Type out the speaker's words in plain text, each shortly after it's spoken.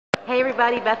Hey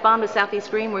everybody, Beth Bond with Southeast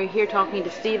Green. We're here talking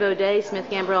to Steve O'Day, Smith,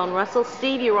 Gambrell, and Russell.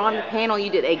 Steve, you were on the panel. You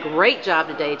did a great job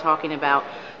today talking about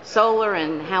solar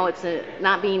and how it's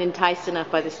not being enticed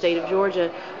enough by the state of Georgia.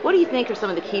 What do you think are some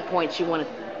of the key points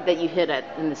that you hit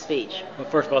at in the speech? Well,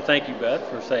 first of all, thank you, Beth,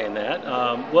 for saying that.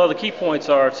 Well, the key points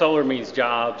are solar means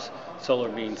jobs,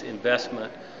 solar means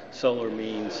investment, solar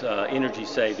means energy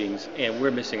savings, and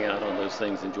we're missing out on those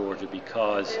things in Georgia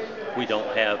because we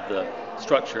don't have the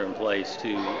structure in place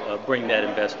to bring that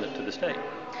investment to the state.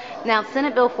 Now,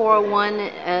 Senate Bill 401,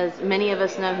 as many of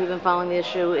us know who've been following the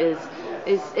issue, is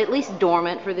at least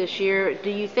dormant for this year. Do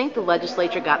you think the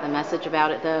legislature got the message about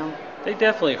it, though? They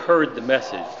definitely heard the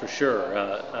message, for sure.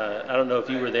 I don't know if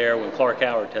you were there when Clark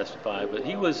Howard testified, but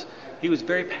he was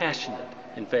very passionate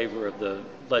in favor of the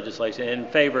legislation and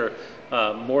in favor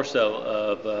more so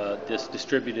of this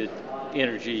distributed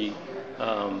energy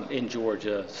in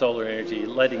Georgia, solar energy,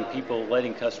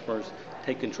 letting customers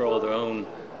take control of their own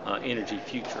energy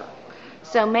future.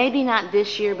 So maybe not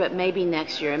this year, but maybe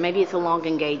next year, and maybe it's a long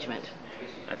engagement.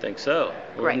 I think so.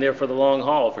 We're Great. in there for the long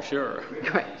haul, for sure.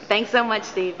 Great. Thanks so much,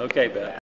 Steve. Okay, Beth.